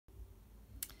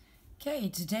Okay,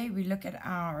 today we look at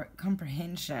our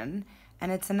comprehension,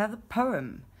 and it's another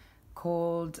poem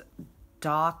called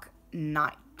Dark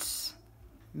Night.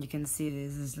 You can see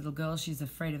there's this little girl, she's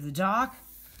afraid of the dark,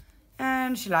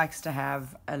 and she likes to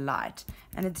have a light.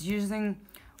 And it's using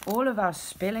all of our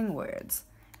spelling words.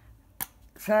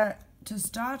 So to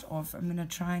start off, I'm going to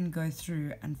try and go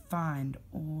through and find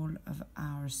all of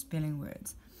our spelling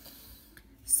words.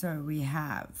 So we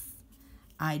have,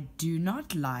 I do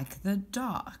not like the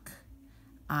dark.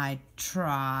 I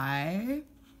try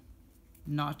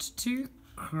not to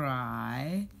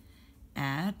cry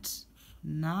at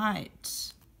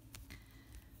night.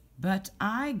 But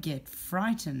I get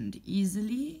frightened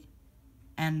easily,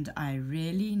 and I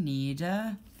really need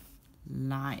a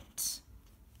light.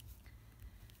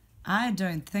 I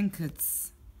don't think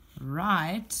it's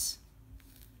right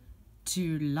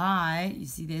to lie. You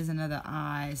see, there's another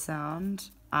I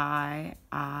sound. I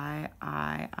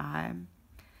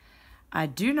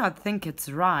do not think it's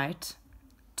right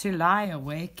to lie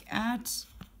awake at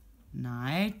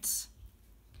night,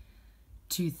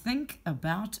 to think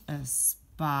about a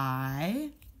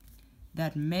spy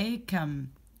that may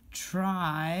come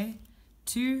try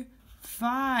to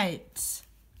fight.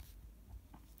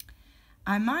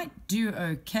 I might do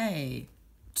okay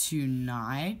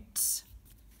tonight,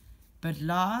 but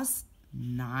last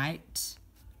night,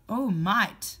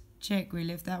 might, check, we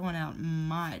left that one out,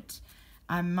 might.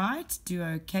 I might do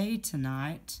okay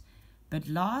tonight, but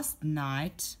last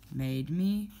night made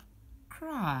me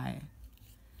cry.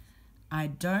 I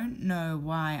don't know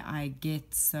why I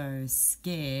get so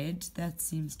scared. That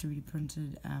seems to be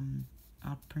printed,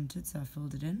 out-printed, so I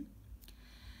filled it in.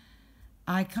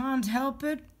 I can't help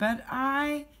it, but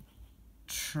I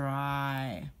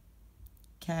try.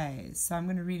 Okay, so I'm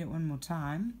going to read it one more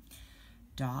time.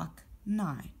 Dark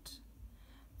night.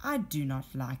 I do not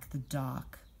like the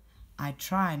dark. I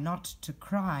try not to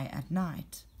cry at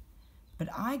night, but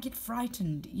I get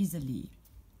frightened easily,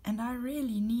 and I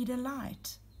really need a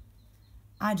light.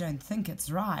 I don't think it's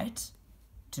right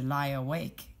to lie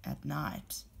awake at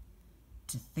night,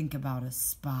 to think about a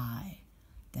spy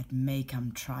that may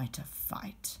come try to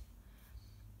fight.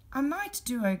 I might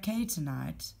do okay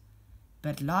tonight,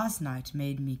 but last night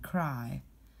made me cry.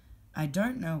 I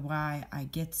don't know why I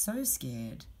get so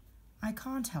scared. I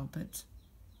can't help it,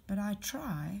 but I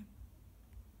try.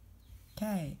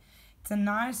 Okay, it's a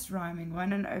nice rhyming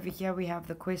one, and over here we have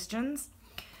the questions.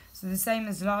 So the same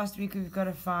as last week, we've got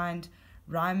to find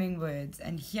rhyming words,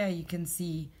 and here you can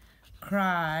see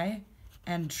cry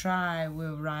and try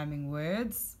were rhyming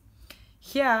words.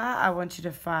 Here I want you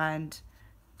to find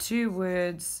two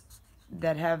words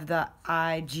that have the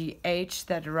IGH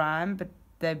that rhyme, but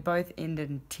they both end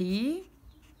in T.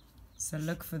 So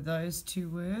look for those two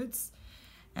words.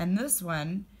 And this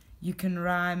one, you can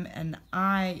rhyme an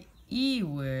IE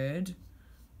word,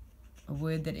 a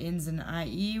word that ends in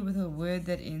IE with a word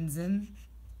that ends in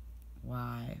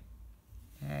Y.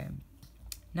 Okay.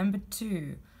 Number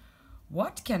 2,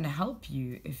 what can help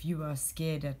you if you are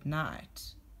scared at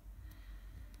night?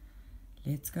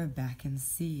 Let's go back and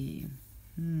see.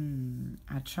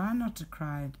 I try not to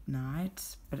cry at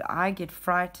night, but I get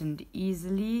frightened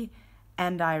easily,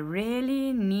 and I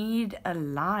really need a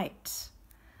light.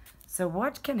 So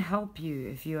what can help you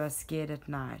if you are scared at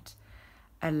night?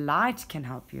 A light can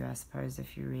help you, I suppose,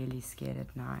 if you're really scared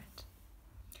at night.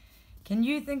 Can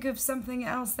you think of something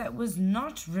else that was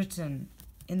not written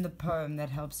in the poem that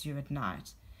helps you at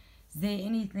night? Is there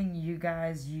anything you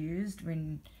guys used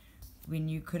when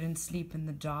you couldn't sleep in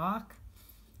the dark?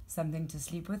 Something to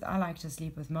sleep with? I like to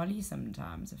sleep with Molly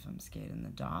sometimes if I'm scared in the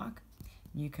dark.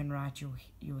 You can write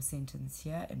your sentence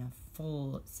here in a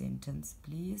full sentence,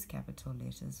 please. Capital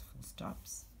letters, full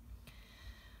stops.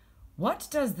 What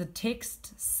does the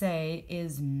text say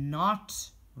is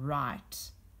not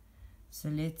right? So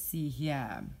let's see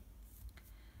here.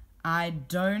 I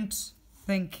don't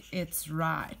think it's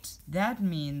right. That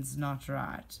means not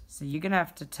right. So you're going to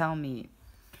have to tell me,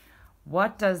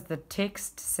 what does the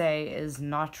text say is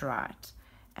not right?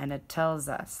 And it tells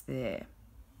us there.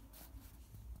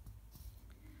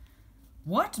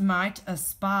 What might a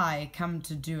spy come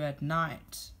to do at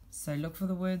night? So look for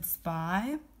the word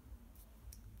spy.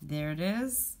 There it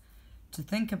is. To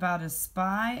think about a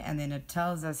spy, and then it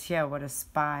tells us here what a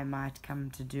spy might come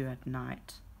to do at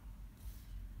night.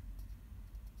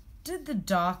 Did the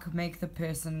dark make the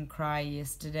person cry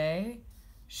yesterday?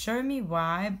 Show me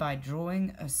why by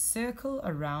drawing a circle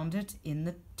around it in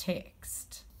the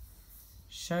text.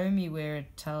 Show me where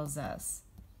it tells us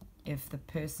if the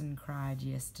person cried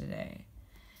yesterday.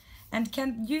 And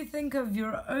can you think of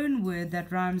your own word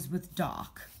that rhymes with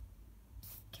dark?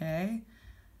 Okay.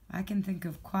 I can think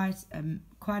of quite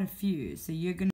a few. So you're going